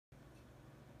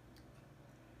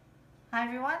Hi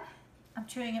everyone, I'm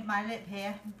chewing at my lip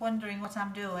here, wondering what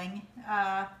I'm doing.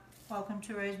 Welcome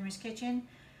to Rosemary's Kitchen.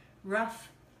 Rough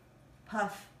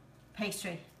puff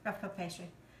pastry.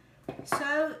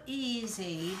 So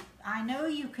easy. I know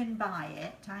you can buy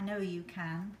it, I know you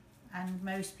can, and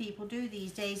most people do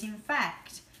these days. In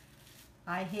fact,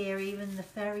 I hear even the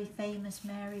very famous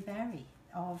Mary Berry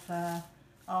of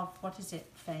what is it,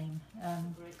 fame?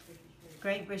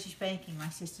 Great British Baking. My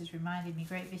sister's reminded me,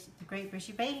 the Great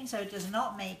British Baking Soda does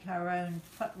not make her own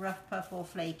rough puff or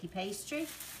flaky pastry.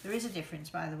 There is a difference,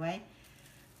 by the way.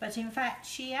 But in fact,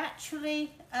 she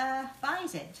actually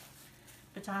buys it,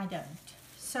 but I don't.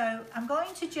 So I'm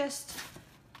going to just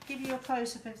give you a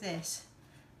close-up of this.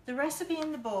 The recipe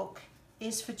in the book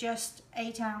is for just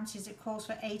 8 ounces. It calls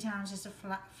for 8 ounces of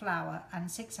flour and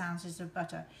 6 ounces of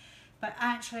butter. But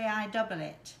actually I double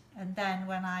it. And then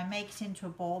when I make it into a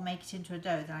ball, make it into a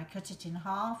dough, then I cut it in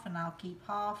half, and I'll keep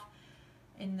half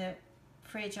in the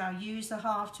fridge. I'll use the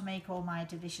half to make all my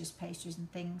delicious pastries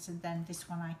and things, and then this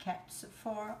one I kept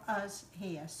for us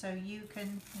here. So you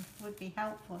can, it would be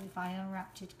helpful if I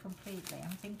unwrapped it completely.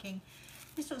 I'm thinking,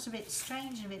 this looks a bit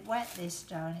strange and a bit wet, this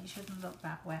dough, and it shouldn't look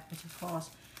that wet, but of course,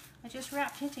 I just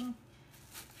wrapped it in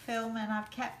film and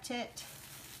I've kept it.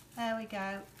 There we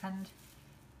go, and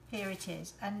here it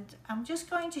is. And I'm just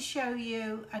going to show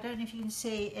you, I don't know if you can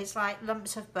see, it's like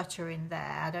lumps of butter in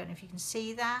there. I don't know if you can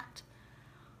see that.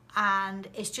 And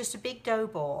it's just a big dough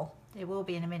ball. It will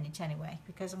be in a minute anyway,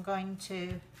 because I'm going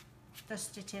to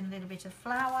dust it in a little bit of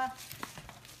flour.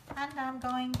 And I'm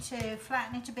going to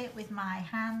flatten it a bit with my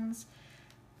hands,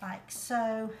 like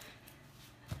so.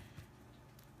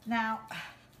 Now,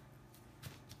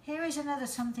 here is another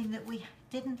something that we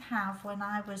didn't have when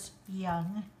I was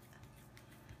young.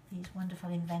 These wonderful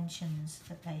inventions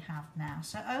that they have now.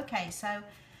 So okay, so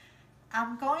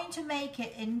I'm going to make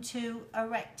it into a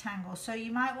rectangle. So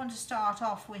you might want to start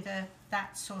off with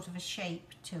that sort of a shape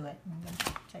to it. I'm going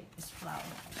to take this flour,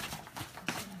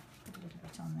 put a little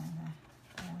bit on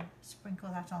there.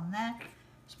 Sprinkle that on there.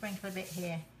 Sprinkle a bit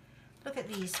here. Look at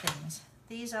these things.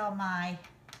 These are my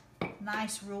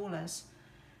nice rulers,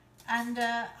 and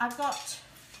I've got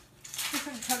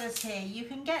different colours here. You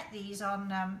can get these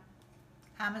on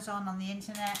Amazon, on the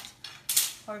internet,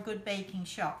 or a good baking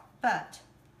shop, but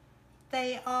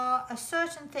they are a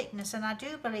certain thickness, and I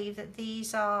do believe that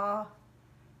these are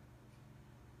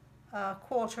a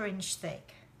 1/4 inch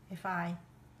thick, if I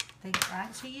think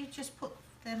right. So you just put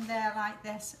them there like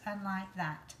this and like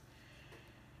that,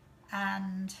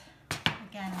 and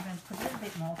again I'm going to put a little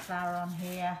bit more flour on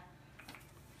here,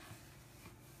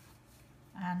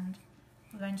 and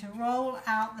we're going to roll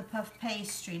out the puff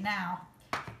pastry. Now,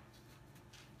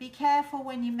 be careful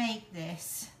when you make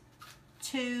this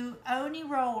to only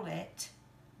roll it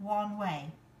one way.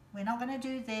 We're not going to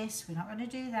do this, we're not going to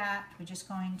do that, we're just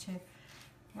going to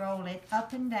roll it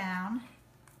up and down,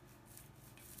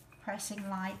 pressing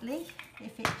lightly.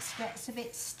 If it gets a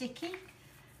bit sticky,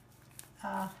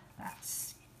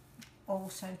 that's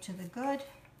also to the good.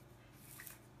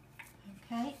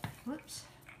 Okay, whoops,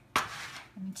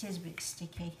 and it is a bit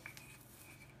sticky.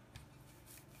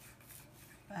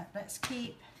 But let's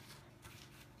keep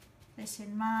this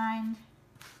in mind,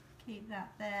 keep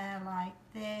that there like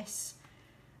this,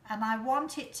 and I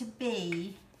want it to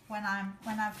be, when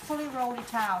I've fully rolled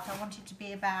it out, I want it to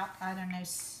be about, I don't know,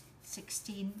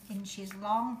 16 inches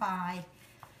long by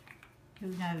who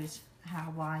knows how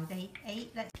wide,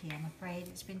 8, let's see, I'm afraid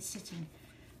it's been sitting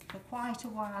for quite a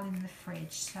while in the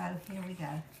fridge, so here we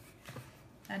go.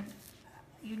 And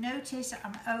you notice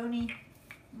I'm only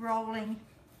rolling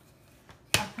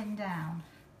up and down.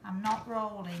 I'm not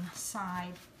rolling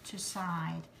side to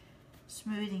side,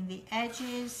 smoothing the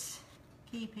edges,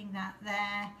 keeping that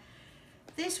there.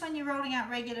 This, when you're rolling out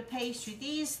regular pastry,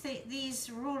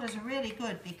 these rulers are really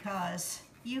good, because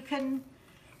you can,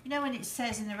 you know, when it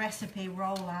says in the recipe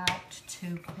roll out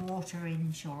to 1/4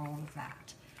 inch or all of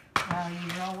that, well, you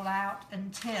roll out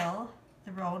until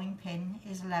the rolling pin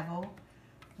is level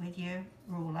with your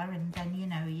ruler, and then you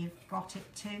know you've got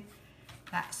it to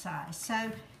that size.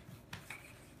 So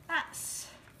that's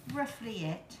roughly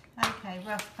it. Okay,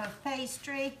 rough puff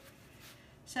pastry.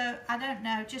 So I don't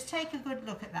know, just take a good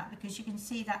look at that, because you can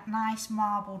see that nice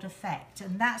marbled effect,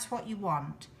 and that's what you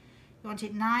want. You want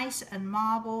it nice and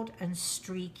marbled and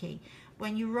streaky.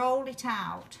 When you roll it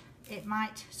out, it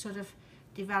might sort of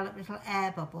develop little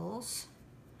air bubbles.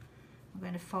 I'm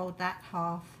going to fold that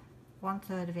half,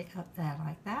 1/3 of it up there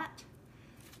like that.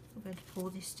 We're going to pull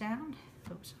this down.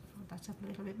 Oops, fold that up a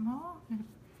little bit more.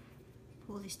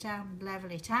 Pull this down and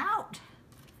level it out.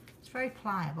 It's very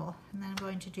pliable, and then I'm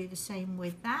going to do the same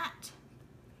with that.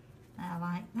 Now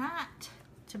like that.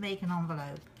 to make an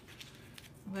envelope.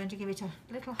 I'm going to give it a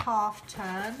little half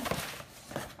turn,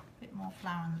 a bit more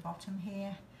flour on the bottom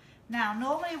here. Now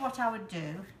normally what I would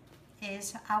do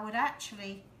is I would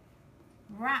actually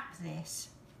wrap this,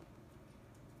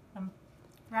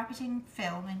 wrap it in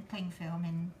film, in cling film,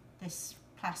 in this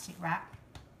plastic wrap,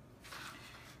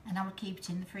 and I would keep it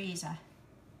in the freezer.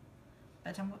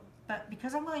 But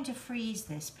because I'm going to freeze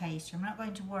this pastry, I'm not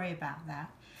going to worry about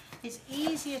that. It's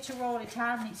easier to roll it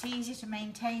out and it's easier to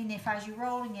maintain if as you're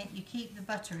rolling it you keep the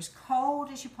butter as cold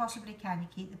as you possibly can, you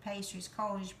keep the pastry as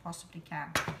cold as you possibly can.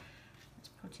 Let's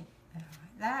put it there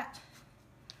like that.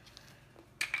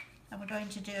 And we're going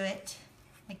to do it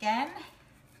again.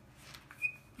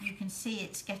 You can see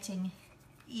it's getting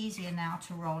easier now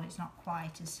to roll, it's not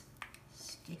quite as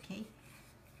sticky.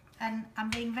 And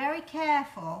I'm being very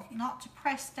careful not to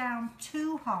press down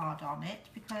too hard on it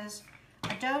because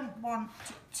I don't want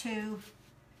to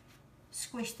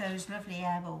squish those lovely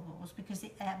air bubbles, because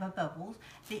the air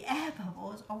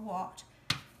bubbles are what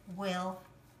will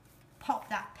pop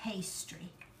that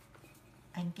pastry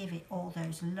and give it all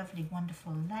those lovely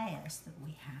wonderful layers that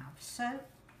we have. So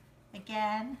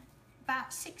again,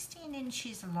 about 16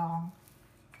 inches long,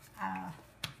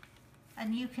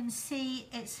 and you can see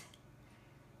it's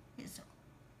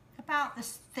about the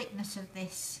thickness of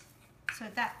this, so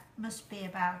that must be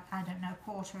about, I don't know,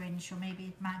 1/4 inch, or maybe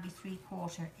it might be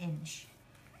 3/4 inch,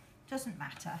 doesn't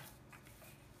matter.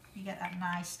 You get that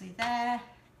nicely there.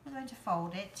 We're going to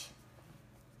fold it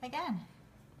again,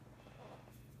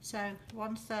 so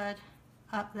 1/3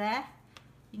 up there.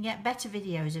 You can get better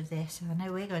videos of this. I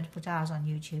know we're going to put ours on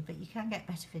YouTube, but you can get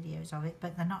better videos of it,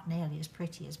 but they're not nearly as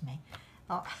pretty as me.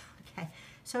 Oh, okay,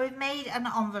 so we've made an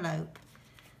envelope,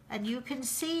 and you can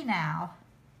see now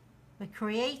we're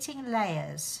creating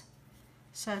layers.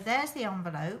 So there's the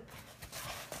envelope,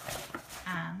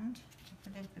 and a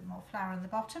little bit more flour on the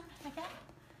bottom again.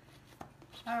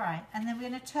 All right, and then we're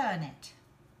going to turn it.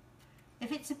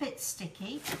 If it's a bit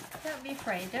sticky, don't be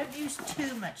afraid. Don't use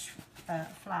too much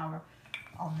flour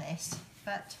on this,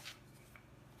 but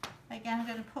again I'm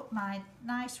going to put my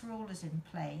nice rulers in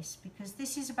place because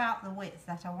this is about the width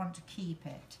that I want to keep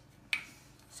it.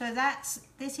 So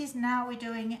this is now we're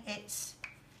doing its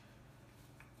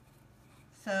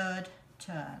 3rd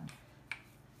turn,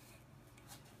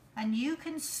 and you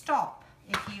can stop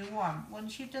if you want.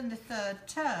 Once you've done the 3rd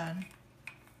turn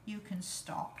you can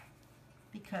stop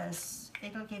because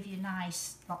it'll give you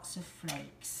nice lots of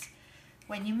flakes.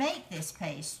 When you make this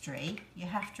pastry, you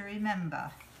have to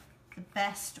remember the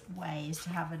best way is to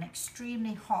have an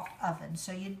extremely hot oven.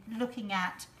 So you're looking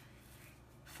at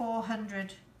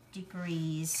 400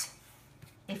 degrees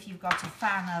if you've got a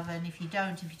fan oven. If you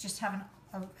don't, if you just have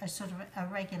a sort of a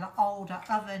regular older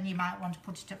oven, you might want to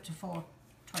put it up to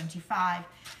 425.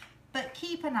 But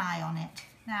keep an eye on it.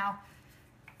 Now,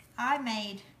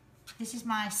 this is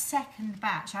my 2nd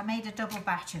batch. I made a double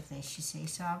batch of this, you see.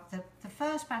 So the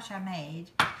first batch I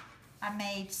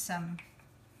made some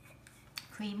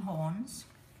cream horns.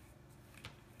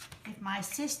 If my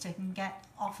sister can get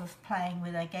off of playing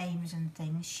with her games and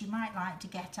things, she might like to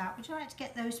get out. Would you like to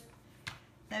get those,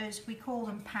 we call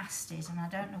them pasties, and I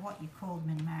don't know what you call them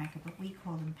in America, but we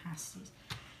call them pasties.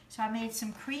 So I made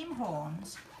some cream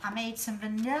horns. I made some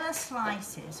vanilla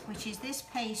slices, which is this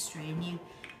pastry, and you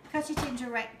cut it into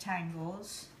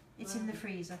rectangles. It's in the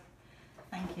freezer.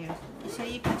 Thank you. So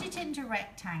you cut it into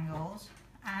rectangles,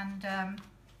 and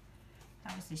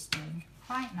how is this doing?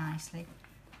 Quite nicely.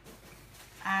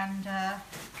 And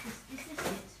is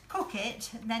this it? Cook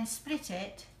it, and then split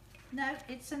it. No,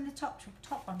 it's in the top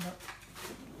one, look.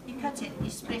 You cut it, you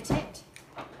split it.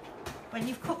 When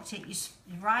you've cooked it, it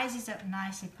rises up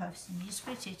nicely puffs, and you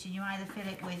split it, and you either fill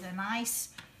it with a nice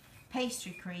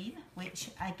pastry cream, which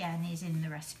again is in the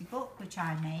recipe book, which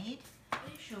I made. Are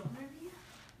you sure, Maria?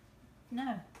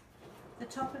 No, the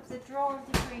top of the drawer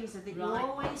of the freezer that you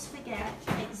always forget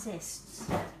exists.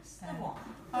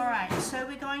 All right, so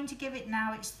we're going to give it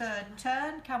now its 3rd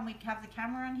turn. Can we have the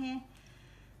camera on here?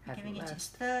 We're giving it its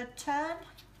 3rd turn,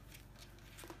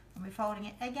 and we're folding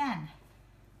it again.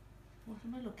 What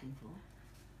am I looking for?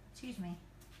 Excuse me.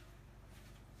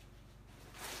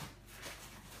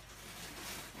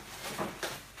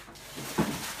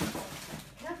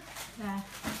 There.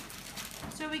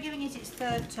 So we're giving it its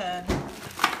 3rd turn.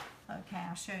 Okay,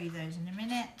 I'll show you those in a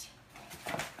minute.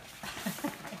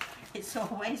 It's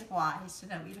always wise to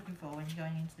know what you're looking for when you're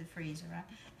going into the freezer, right?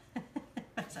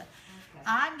 So, okay.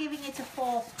 I'm giving it a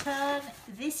 4th turn.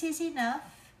 This is enough.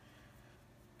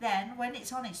 Then, when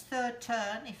it's on its 3rd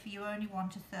turn, if you only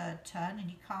want a 3rd turn and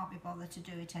you can't be bothered to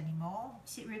do it anymore,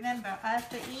 see, remember,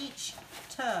 after each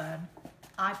turn,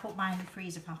 I put mine in the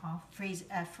freezer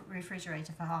for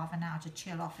refrigerator for half an hour to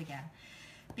chill off again,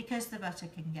 because the butter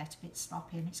can get a bit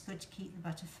sloppy, and it's good to keep the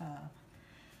butter firm.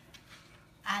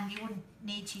 And you wouldn't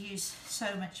need to use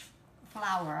so much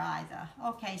flour either.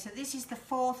 Okay, so this is the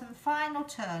fourth and final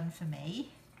turn for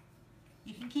me.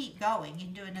 You can keep going, you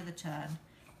can do another turn,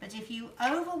 but if you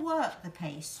overwork the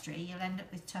pastry, you'll end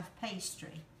up with tough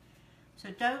pastry. So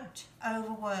don't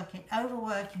overwork it.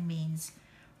 Overworking means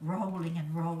rolling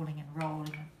and rolling and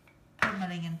rolling and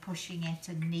pummeling and pushing it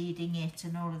and kneading it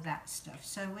and all of that stuff.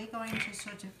 So we're going to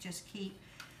sort of just keep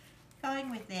going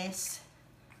with this.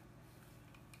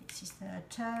 It's his third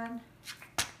turn.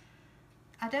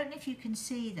 I don't know if you can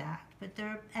see that, but there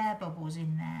are air bubbles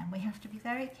in there, and we have to be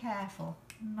very careful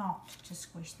not to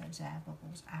squish those air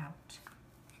bubbles out.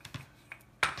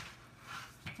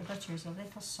 The butter is a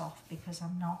little soft because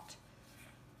I'm not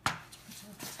to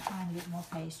put a tiny bit more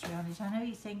pastry on it. I know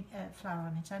you think flour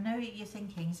on it. I know you're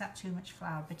thinking, is that too much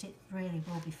flour? But it really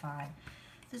will be fine.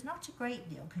 There's not a great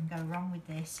deal can go wrong with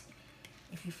this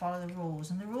if you follow the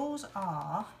rules. And the rules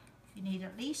are, you need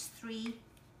at least 3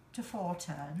 to 4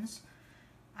 turns,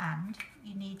 and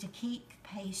you need to keep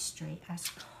pastry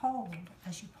as cold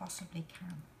as you possibly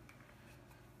can,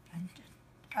 and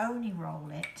only roll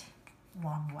it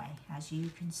one way, as you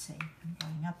can see. I'm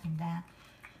going up and down,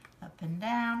 up and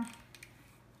down.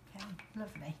 Okay,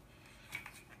 lovely.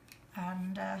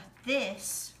 And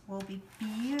this will be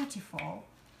beautiful.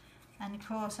 And of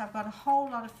course I've got a whole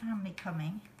lot of family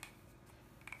coming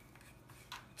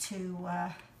to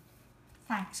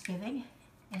Thanksgiving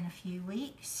in a few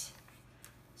weeks,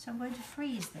 so I'm going to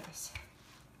freeze this.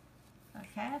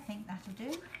 Okay, I think that'll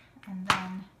do. And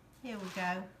then here we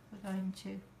go, we're going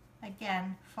to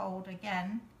again fold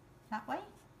again that way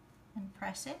and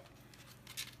press it.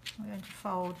 We're going to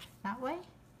fold that way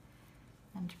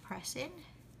and press in.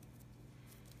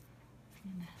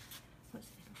 I'm going to put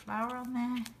a little flour on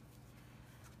there,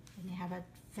 and you have a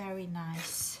very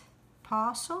nice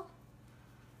parcel.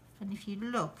 And if you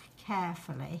look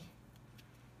carefully,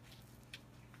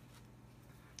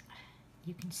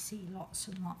 you can see lots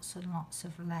and lots and lots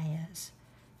of layers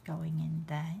going in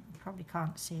there. You probably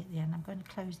can't see at the end. I'm going to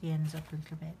close the ends up a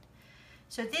little bit.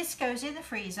 So this goes in the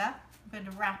freezer. I'm going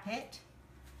to wrap it.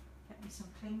 Get me some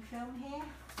cling film here.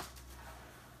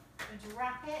 I'm going to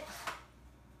wrap it.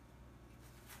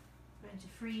 I'm going to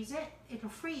freeze it. It'll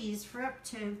freeze for up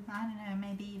to, I don't know,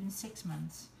 maybe even 6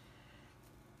 months.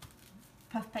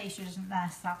 Puff pastry doesn't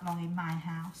last that long in my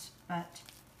house, but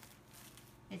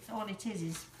it's all it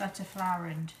is butter, flour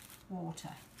and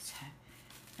water. So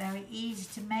very easy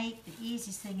to make, the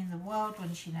easiest thing in the world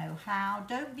once you know how.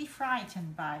 Don't be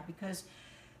frightened by it, because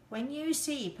when you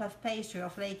see puff pastry or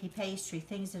flaky pastry,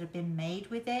 things that have been made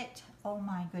with it, oh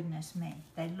my goodness me,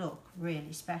 they look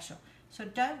really special. So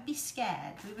don't be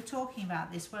scared. We were talking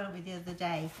about this, weren't we, the other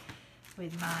day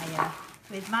with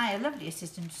my lovely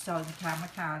assistant who's on the camera,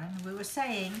 Carolyn, and we were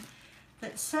saying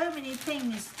that so many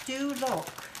things do look.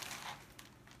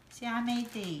 See, I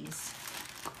made these.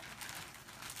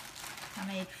 I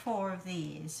made 4 of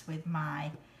these with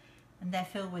and they're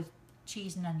filled with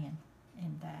cheese and onion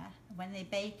in there. When they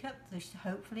bake up,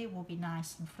 hopefully it will be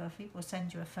nice and fluffy. We'll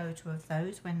send you a photo of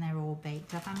those when they're all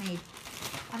baked up.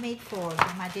 I made 4 of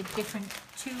them. I did different,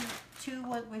 two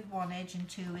with one edge and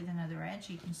 2 with another edge.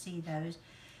 You can see those.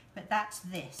 But that's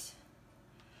this.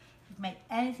 You can make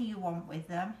anything you want with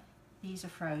them. These are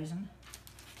frozen.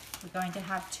 We're going to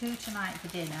have 2 tonight for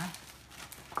dinner.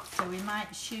 So we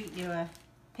might shoot you a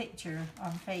picture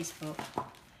on Facebook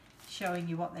showing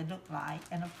you what they look like,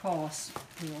 and of course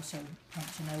we also want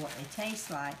to know what they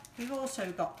taste like. We've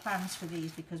also got plans for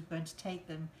these because we're going to take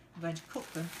them, we're going to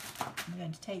cook them, and we're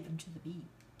going to take them to the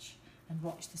beach and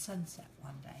watch the sunset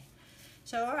one day.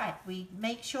 So alright, we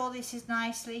make sure this is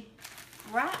nicely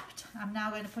wrapped. I'm now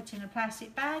going to put it in a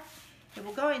plastic bag. It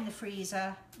will go in the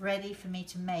freezer ready for me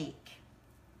to make,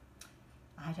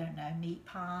 I don't know, meat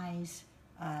pies,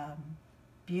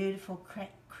 beautiful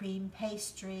cream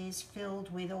pastries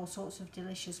filled with all sorts of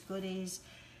delicious goodies.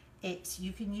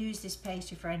 You can use this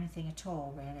pastry for anything at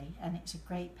all, really, and it's a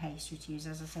great pastry to use.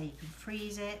 As I say, you can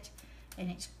freeze it,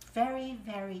 and it's very,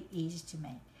 very easy to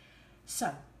make.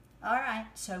 So, alright,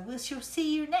 so we shall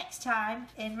see you next time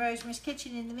in Rosemary's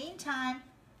Kitchen. In the meantime,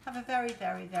 have a very,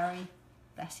 very, very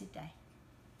blessed day.